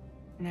guessing.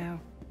 No.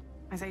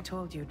 As I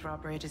told you,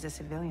 Drawbridge is a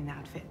civilian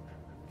outfit.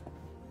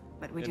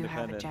 But we do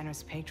have a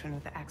generous patron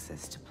with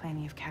access to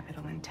plenty of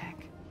capital and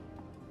tech.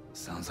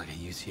 Sounds like a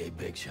UCA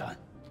big shot.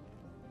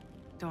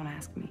 Don't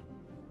ask me.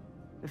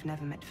 We've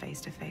never met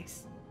face to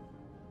face.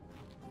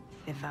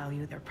 They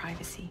value their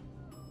privacy.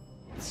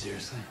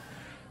 Seriously?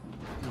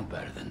 No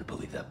better than to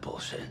believe that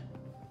bullshit.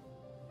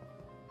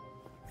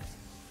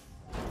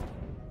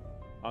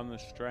 On the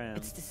Strand.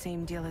 It's the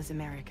same deal as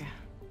America.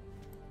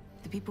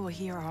 The people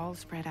here are all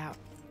spread out,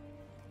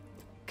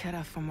 cut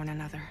off from one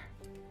another.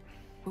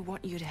 We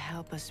want you to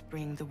help us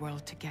bring the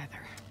world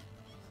together.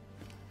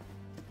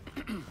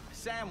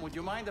 Sam, would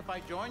you mind if I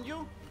joined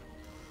you?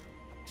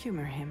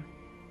 Humor him.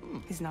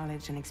 His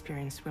knowledge and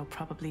experience will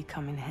probably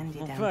come in handy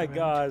down the road. Oh my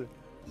god.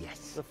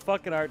 Yes. The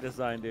fucking art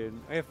design, dude.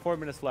 I have 4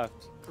 minutes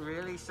left.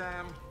 Really,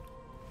 Sam?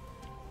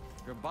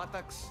 Your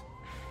buttocks?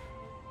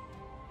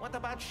 What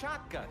about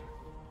shotgun?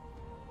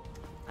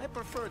 I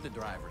prefer the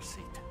driver's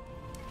seat.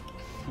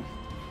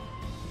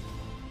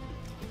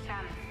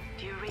 Sam,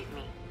 do you read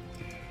me?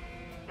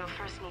 You'll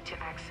first need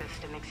to access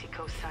the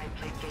Mexico side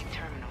plate gate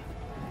terminal.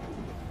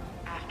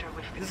 After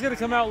we've This is gonna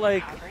come out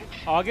like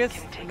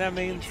August, and that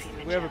means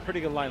we have a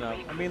pretty good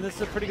lineup. I mean, this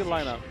is a pretty good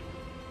lineup.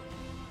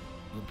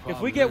 If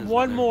we get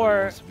one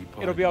more,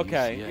 it'll be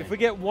okay. If we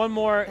get one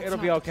more, it'll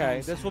be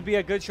okay. This will be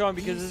a good showing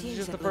because this is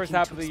just the first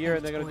half of the year,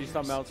 and they're gonna do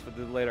something else for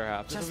the later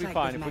half. This will be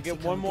fine. If we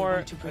get one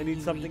more, I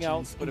need something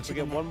else, but if we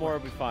get one more,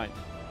 it'll be fine.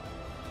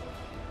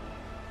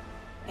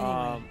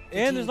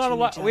 And there's not a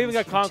lot. We even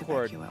got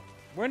Concord.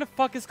 Where in the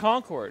fuck is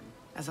Concord?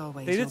 As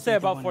always, they did say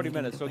about 40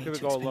 minutes, so it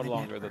could go a little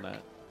longer than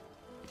that.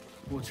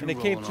 And it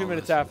came 2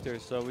 minutes after,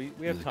 so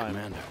we have time.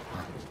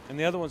 And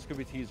the other ones could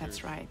be teasers.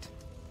 That's right.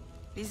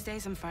 These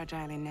days I'm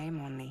fragile in name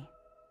only.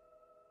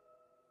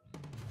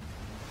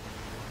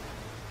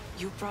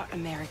 You brought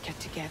America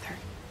together,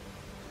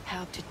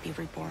 helped it be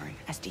reborn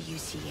as the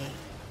UCA.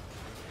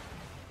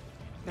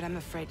 But I'm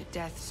afraid that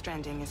Death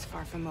Stranding is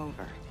far from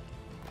over.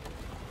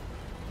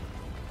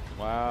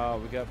 Wow,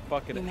 we got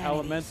fucking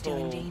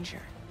elemental,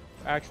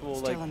 actual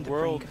like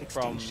world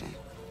from.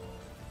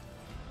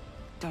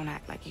 Don't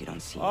act like you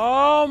don't see it.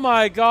 Oh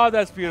my god,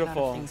 that's beautiful.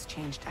 A lot of things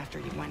changed after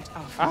you went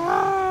off.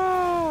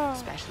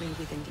 Especially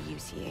within the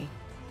UCA.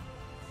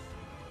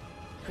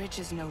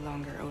 Bridges no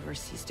longer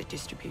oversees the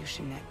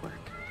distribution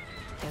network.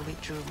 They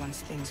withdrew once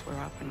things were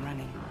up and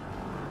running.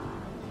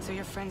 So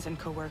your friends and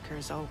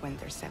co-workers all went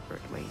their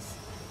separate ways.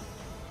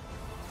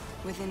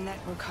 Within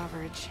network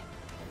coverage,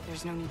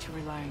 there's no need to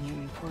rely on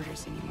human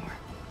porters anymore.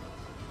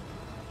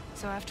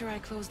 So after I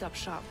closed up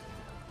shop,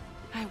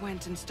 I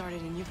went and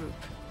started a new group.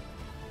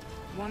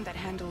 One that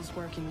handles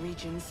work in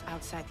regions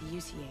outside the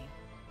UCA.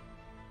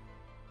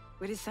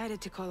 We decided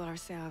to call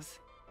ourselves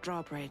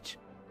Drawbridge.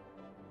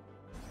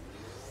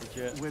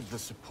 With the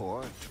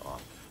support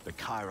of the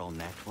chiral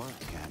network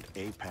and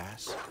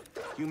APAS,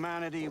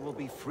 humanity will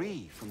be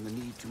free from the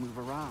need to move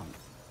around.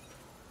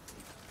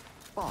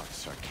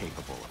 Bots are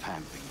capable of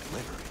handling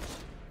deliveries.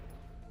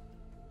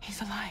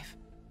 He's alive.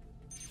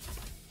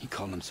 He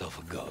called himself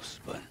a ghost,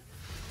 but...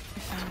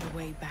 We found a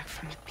way back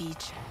from the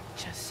beach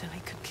just so he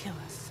could kill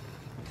us.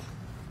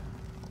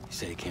 He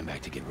said he came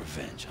back to get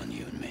revenge on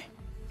you and me.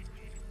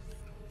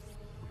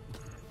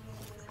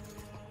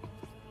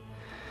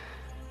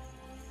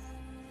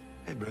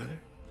 Hey, brother.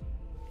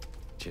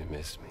 Did you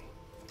miss me?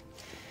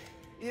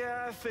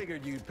 Yeah, I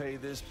figured you'd pay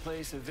this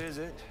place a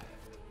visit,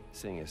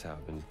 seeing as how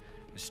I've been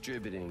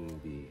distributing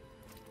the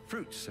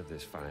fruits of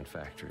this fine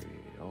factory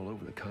all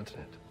over the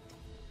continent.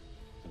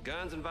 With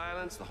guns and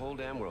violence, the whole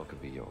damn world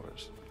could be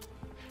yours.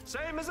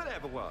 Same as it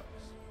ever was.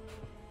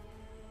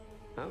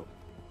 Oh.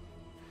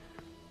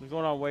 We're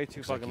going on way too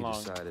Looks fucking like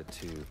long. you decided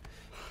to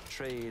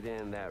trade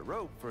in that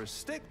rope for a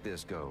stick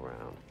this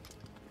go-round.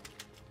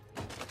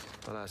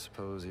 Well, I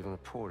suppose even a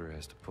porter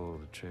has to pull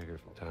the trigger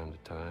from time to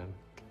time.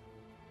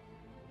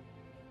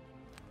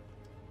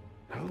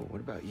 Oh,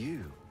 what about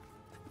you?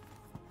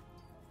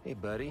 Hey,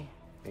 buddy.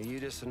 Are you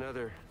just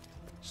another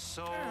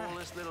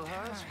soulless little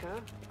husk,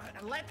 huh?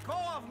 Let go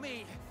of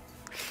me!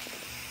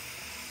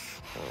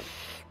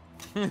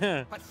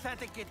 Oh.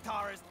 Pathetic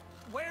guitarist.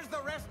 Where's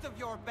the rest of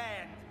your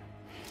band?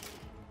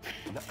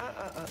 No,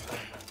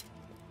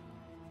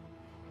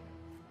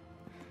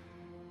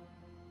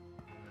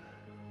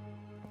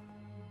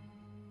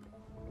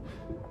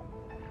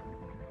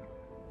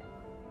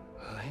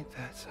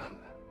 that something?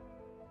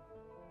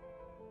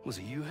 Was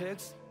it you,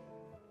 Heads?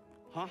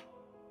 Huh?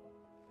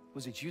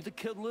 Was it you that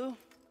killed Lou?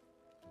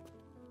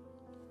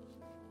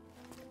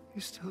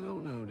 You still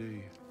don't know, do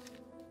you?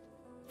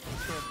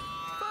 What the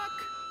fuck?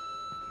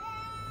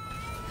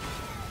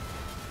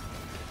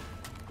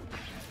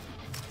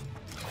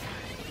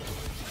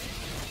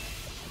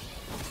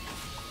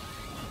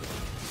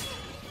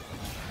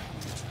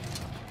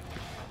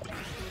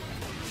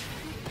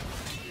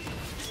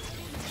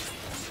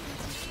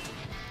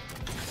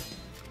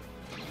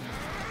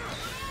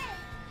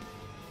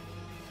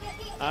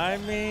 I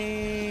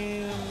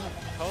mean,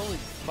 holy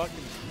fucking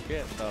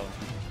shit, though.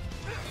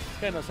 This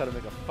guy knows how to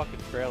make a fucking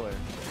trailer.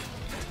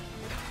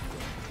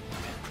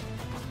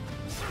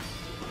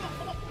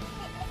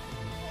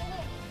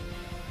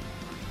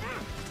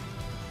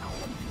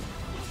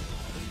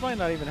 This might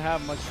not even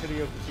have much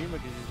Hideo Kojima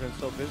because he's been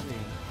so busy.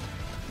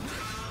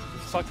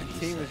 This fucking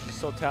team is just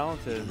so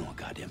talented. I don't know a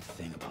goddamn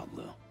thing about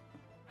Lou.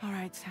 All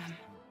right, Sam.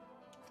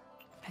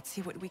 Let's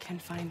see what we can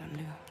find on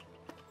Lou.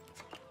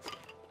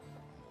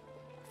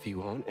 If you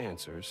want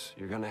answers,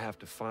 you're gonna have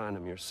to find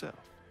them yourself.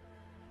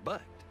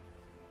 But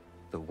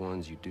the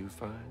ones you do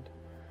find,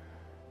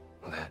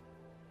 well, that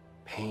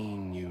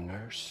pain you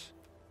nurse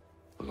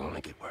will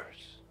only get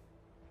worse.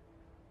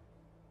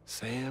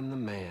 Sam the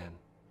man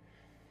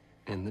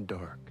in the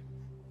dark.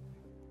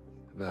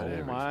 About Oh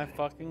everything. my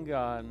fucking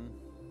god.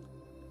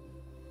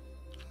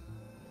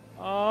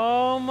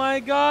 Oh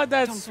my god,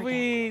 that's Don't forget,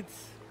 sweet.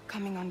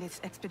 coming on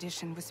this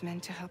expedition was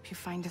meant to help you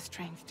find the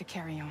strength to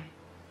carry on.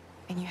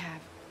 And you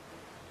have.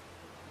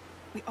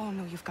 We all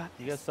know you've got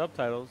this. You got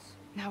subtitles.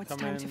 Now it's Come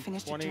time in to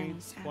finish the journey,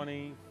 Sam.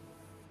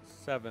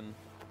 2027.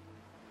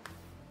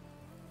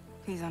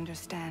 Please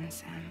understand,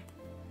 Sam.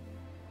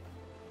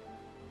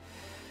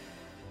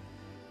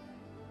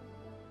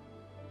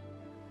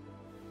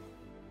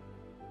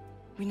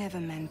 We never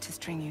meant to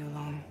string you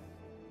along.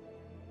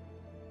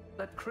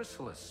 That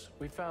chrysalis,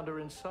 we found her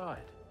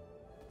inside.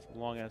 It's a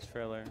long-ass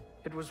trailer.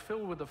 It was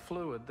filled with a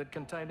fluid that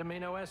contained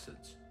amino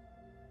acids.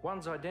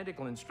 One's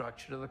identical in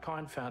structure to the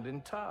kind found in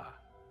tar.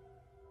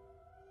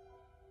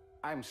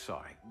 I'm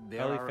sorry,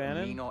 there Ellie are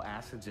Fannin? amino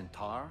acids in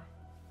tar?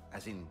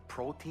 As in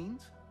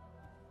proteins?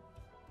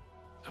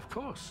 Of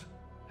course.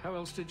 How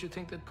else did you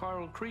think that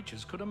chiral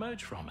creatures could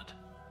emerge from it?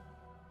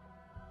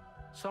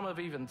 Some have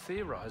even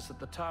theorized that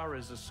the tar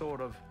is a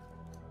sort of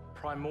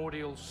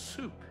primordial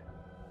soup.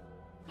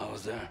 I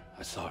was there.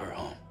 I saw her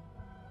home.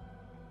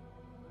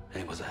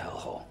 And it was a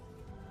hellhole.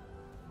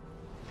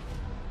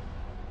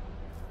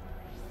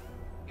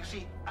 You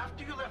see,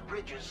 after you left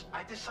Bridges,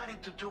 I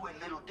decided to do a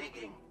little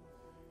digging.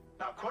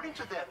 Now, according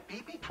to them,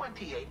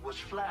 BB-28 was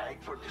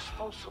flagged for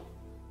disposal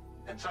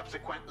and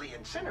subsequently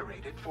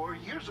incinerated 4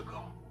 years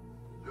ago,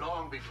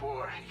 long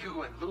before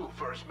you and Lou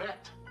first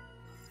met.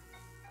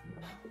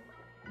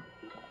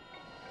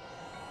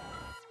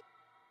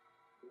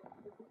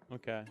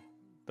 Okay,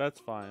 that's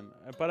fine.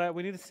 But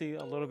we need to see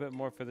a little bit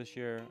more for this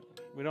year.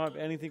 We don't have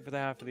anything for the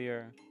half of the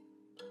year.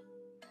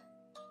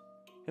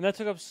 And that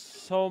took up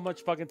so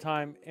much fucking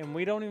time, and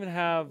we don't even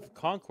have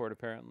Concord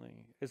apparently.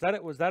 Is that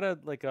it? Was that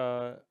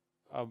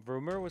a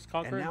rumor? Was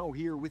Concord? And now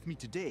here with me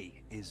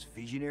today is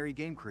visionary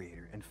game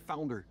creator and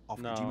founder of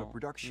Kojima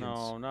Productions.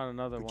 No, not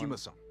another one.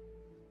 Kojima-san.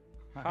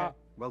 Hi,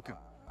 welcome.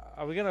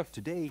 Are we gonna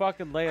today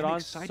fucking lay it I'm on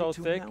excited so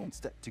to thick? announce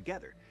that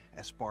together,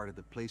 as part of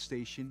the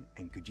PlayStation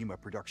and Kojima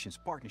Productions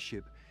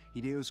partnership,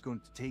 Hideo is going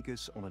to take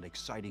us on an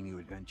exciting new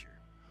adventure,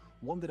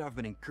 one that I've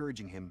been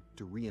encouraging him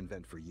to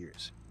reinvent for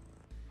years.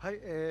 はい、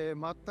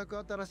全く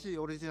新しい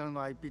オリジナル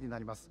の IP にな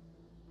ります。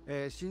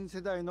新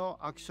世代の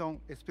アクショ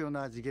ンエスピオ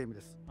ナージゲーム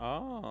です。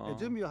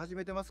準備を始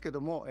めてますけど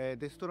も、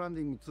デストラン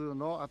ディング2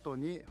の後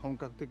に本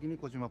格的に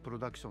小島プロ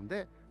ダクション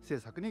で制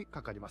作に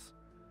かかります。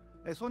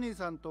ソニー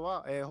さんと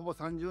は、ほぼ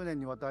30年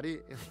にわた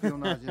りエスピオ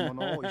ナージも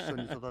のを一緒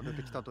に育て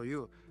てきたとい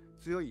う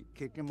強い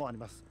経験もあり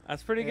ます。That's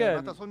pretty good.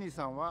 またソニー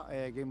さんは、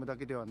ゲームだ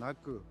けではな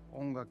く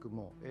音楽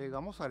も映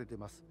画もされてい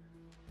ます。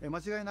間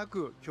違いな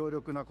く強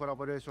力なコラ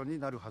ボレーションに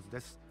なるはずで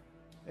す。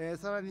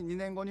さらに2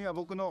年後には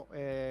僕の、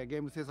ゲ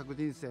ーム制作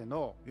人生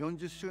の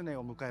40周年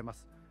を迎えま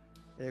す。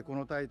こ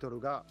のタイト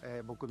ルが、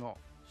僕の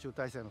集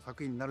大成の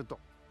作品になると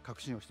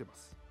確信をしていま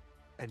す。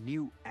A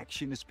new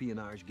action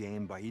espionage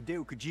game by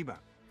Hideo Kojima.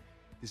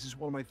 This is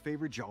one of my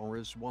favorite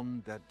genres,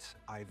 one that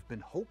I've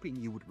been hoping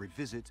you would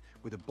revisit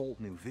with a bold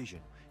new vision.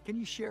 Can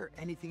you share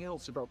anything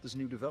else about this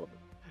new development?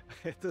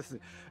 です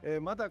ね、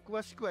まだ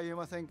詳しくは言え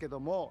ませんけど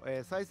も、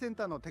最先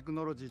端のテク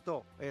ノロジー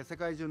と、世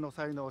界中の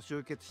才能を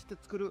集結して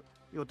作る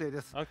予定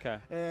です。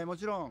も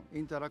ちろん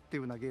インタラクテ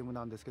ィブなゲーム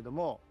なんですけど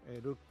も、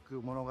ルッ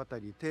ク、物語、テ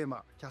ー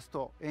マ、キャス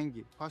ト、演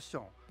技、ファッシ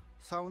ョン、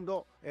サウン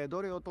ド、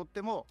どれをとっ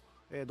ても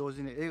同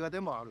時に映画で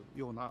もある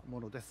ような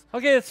ものです。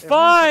Okay, it's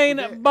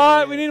fine,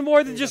 but we need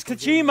more than just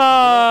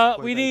Kojima.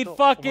 We need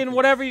fucking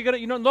whatever you got.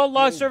 You know, no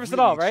live service at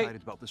all, right?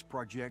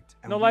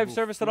 No live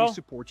service at all.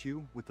 Support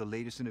you with the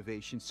latest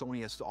innovation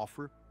Sony has to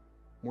offer.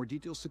 More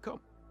details to come.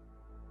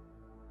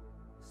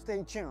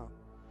 Stay tuned.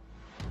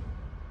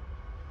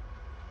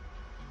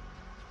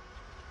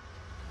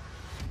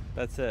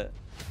 That's it.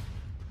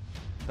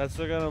 That's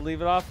what they're gonna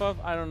leave it off of?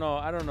 I don't know.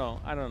 I don't know.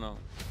 I don't know.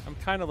 I'm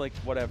kind of like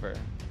whatever.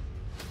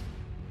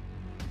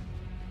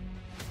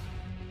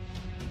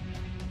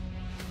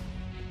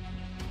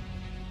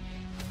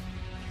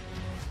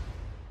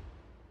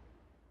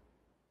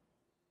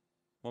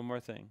 One more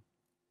thing.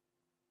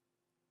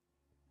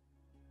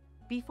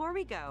 Before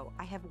we go,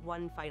 I have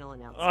one final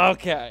announcement.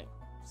 Okay.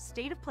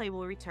 State of Play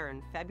will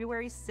return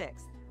February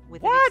 6th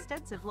with an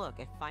extensive look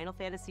at Final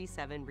Fantasy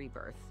VII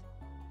Rebirth.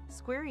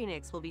 Square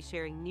Enix will be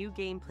sharing new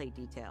gameplay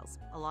details,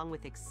 along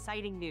with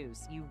exciting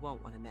news you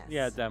won't want to miss.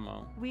 Yeah,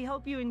 demo. We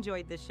hope you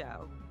enjoyed the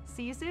show.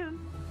 See you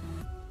soon.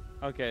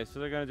 Okay, so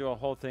they're going to do a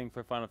whole thing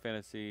for Final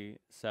Fantasy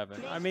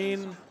VII. I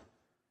mean,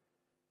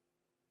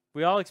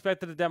 we all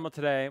expected a demo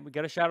today. We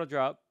got a shadow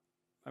drop.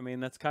 I mean,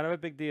 that's kind of a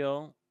big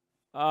deal.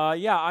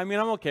 Yeah, I mean,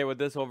 I'm okay with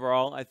this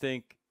overall. I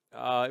think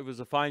it was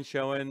a fine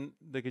showing.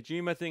 The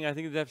Kojima thing, I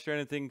think the Death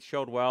Stranding thing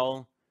showed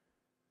well.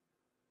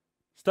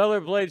 Stellar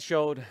Blade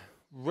showed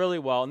really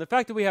well. And the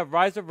fact that we have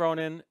Rise of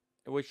Ronin,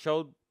 which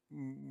showed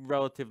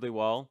relatively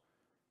well.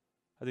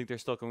 I think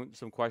there's still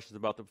some questions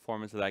about the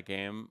performance of that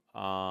game.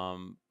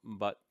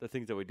 But the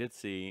things that we did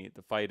see,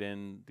 the fight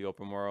in the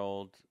open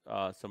world,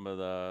 some of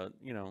the,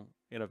 you know,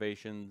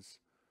 innovations,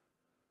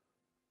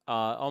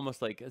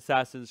 almost like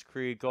Assassin's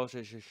Creed, Ghost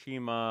of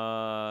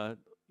Tsushima,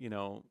 you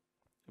know,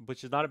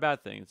 which is not a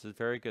bad thing. It's a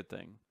very good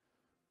thing.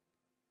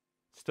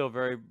 Still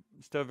very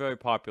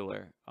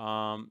popular.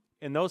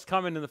 And those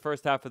coming in the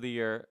first half of the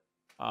year,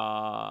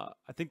 I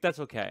think that's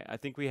okay. I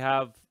think we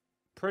have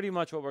pretty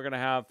much what we're going to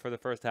have for the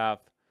first half.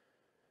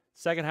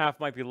 Second half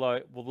might be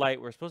light.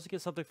 We're supposed to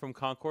get something from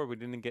Concord. We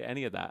didn't get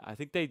any of that. I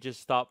think they just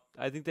stopped.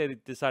 I think they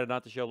decided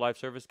not to show live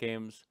service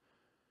games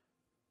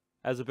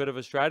as a bit of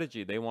a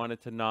strategy. They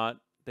wanted to not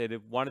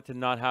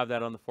have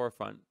that on the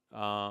forefront,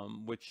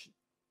 which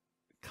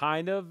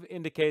kind of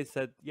indicates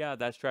that, yeah,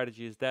 that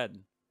strategy is dead.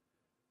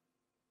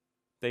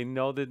 They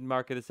know the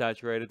market is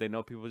saturated. They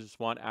know people just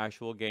want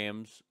actual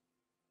games,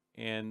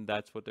 and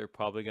that's what they're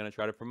probably going to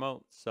try to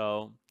promote.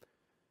 So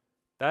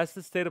that's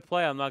the state of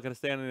play. I'm not going to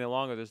stay on any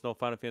longer. There's no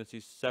Final Fantasy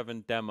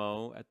VII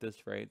demo at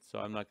this rate, so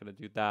I'm not going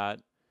to do that.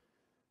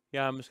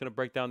 Yeah, I'm just going to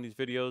break down these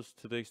videos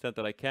to the extent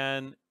that I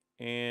can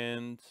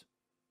and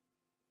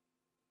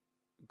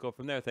go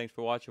from there. Thanks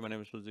for watching. My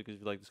name is Suzuki.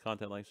 If you like this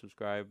content, like,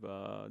 subscribe,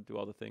 do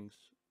all the things.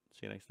 See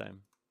you next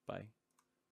time. Bye.